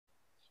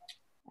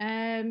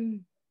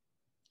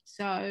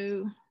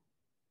So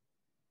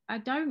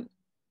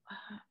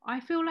I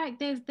feel like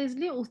there's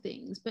little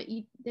things, but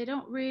they're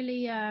not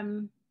really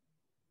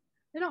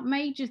they're not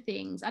major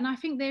things, and I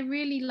think they're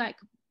really like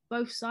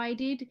both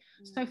sided.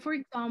 So for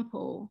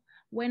example,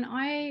 when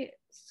I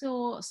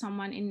saw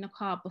someone in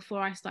niqab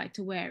before I started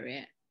to wear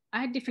it, I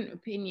had different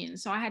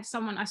opinions. So I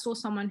saw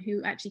someone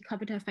who actually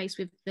covered her face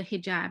with the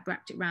hijab,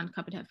 wrapped it around,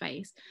 covered her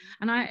face.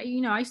 And I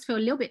used to feel a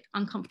little bit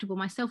uncomfortable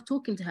myself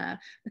talking to her,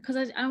 because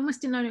I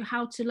almost didn't know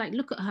how to like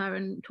look at her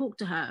and talk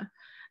to her.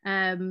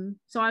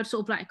 So I'd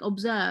sort of like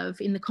observe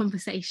in the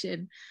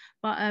conversation.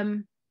 But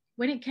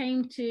when it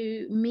came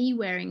to me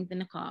wearing the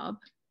niqab,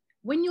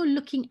 when you're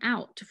looking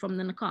out from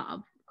the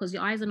niqab, because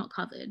your eyes are not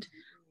covered,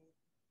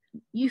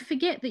 you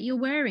forget that you're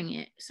wearing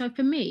it. So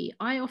for me,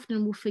 I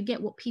often will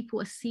forget what people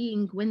are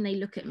seeing when they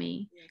look at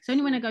me. It's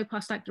only when I go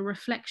past like the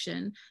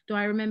reflection do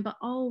I remember,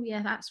 oh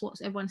yeah, that's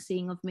what everyone's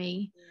seeing of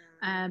me.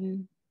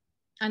 And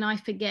I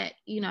forget,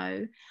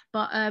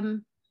 but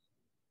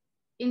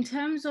in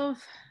terms of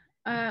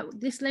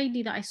this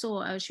lady that I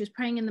saw, she was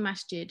praying in the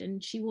masjid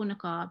and she wore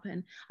niqab,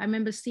 and I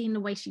remember seeing the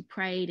way she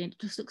prayed and it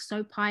just looked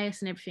so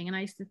pious and everything. And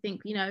I used to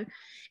think,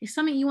 it's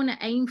something you want to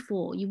aim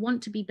for. You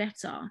want to be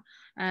better.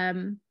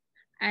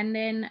 And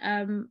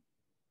then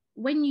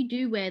when you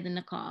do wear the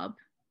niqab,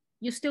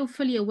 you're still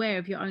fully aware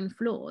of your own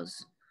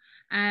flaws.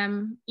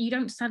 You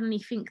don't suddenly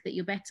think that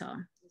you're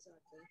better.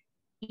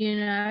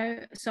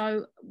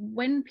 So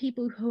when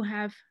people who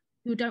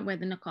don't wear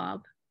the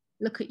niqab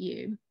look at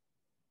you,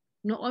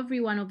 not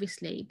everyone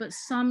obviously, but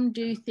some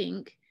do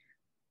think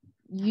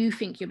you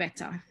think you're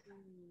better.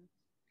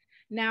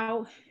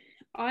 Now,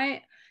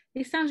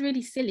 this sounds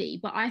really silly,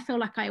 but I feel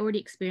like I already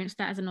experienced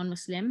that as a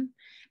non-Muslim,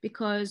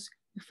 because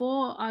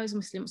before I was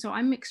Muslim, so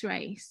I'm mixed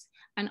race,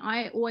 and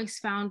I always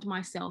found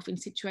myself in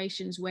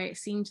situations where it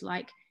seemed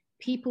like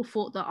people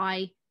thought that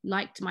I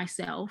liked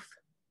myself,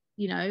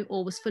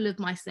 or was full of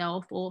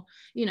myself, or,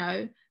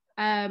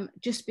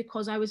 just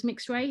because I was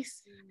mixed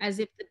race, as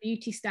if the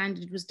beauty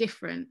standard was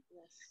different.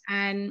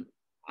 And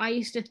I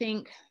used to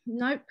think,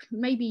 nope,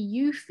 maybe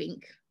you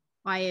think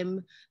I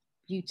am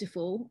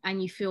beautiful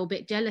and you feel a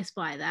bit jealous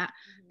by that,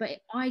 but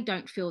I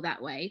don't feel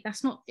that way.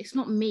 It's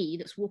not me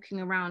that's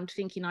walking around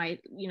thinking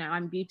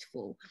I'm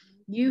beautiful.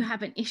 You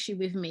have an issue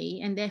with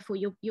me, and therefore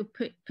you're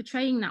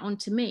portraying that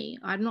onto me.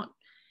 I'm not,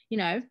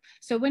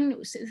 so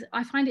when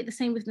I find it the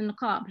same with the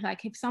niqab,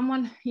 like if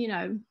someone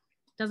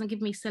doesn't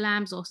give me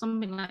salams or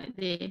something like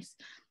this,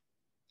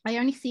 I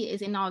only see it as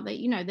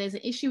that there's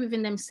an issue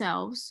within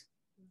themselves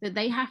that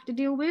they have to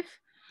deal with.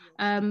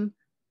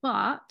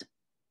 But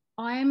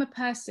I am a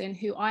person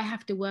who I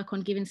have to work on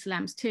giving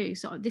salams too.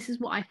 So this is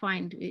what I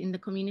find in the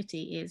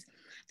community is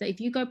that if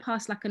you go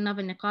past like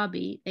another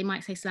niqabi, they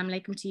might say salam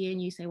alaikum to you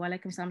and you say wa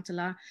alaikum salam to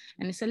Allah.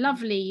 And it's a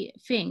lovely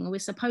thing. We're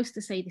supposed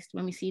to say this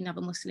when we see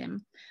another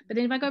Muslim. But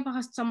then if I go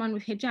past someone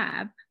with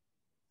hijab,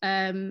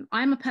 I'm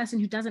a person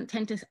who doesn't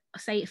tend to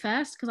say it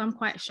first because I'm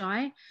quite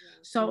shy.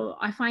 So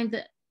I find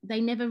that they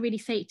never really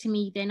say it to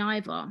me then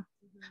either.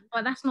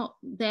 But that's not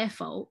their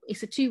fault.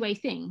 It's a two-way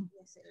thing.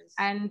 Yes, it is.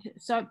 And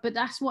so, but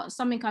that's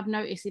something I've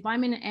noticed. If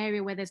I'm in an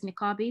area where there's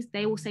niqabis,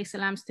 they will say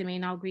salams to me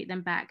and I'll greet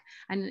them back.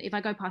 And if I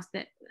go past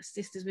the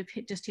sisters with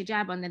just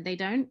hijab on, then they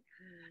don't.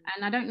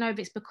 And I don't know if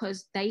it's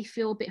because they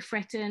feel a bit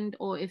threatened,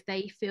 or if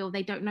they feel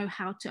they don't know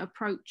how to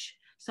approach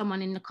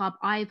someone in niqab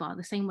either,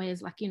 the same way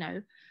as like,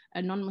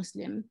 a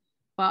non-Muslim.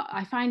 But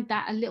I find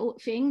that a little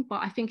thing,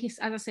 but I think it's,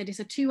 as I said, it's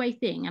a two-way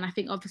thing. And I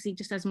think obviously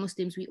just as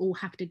Muslims, we all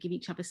have to give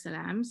each other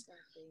salams.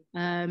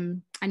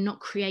 And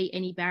not create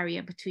any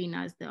barrier between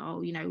us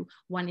that,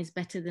 one is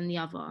better than the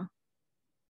other.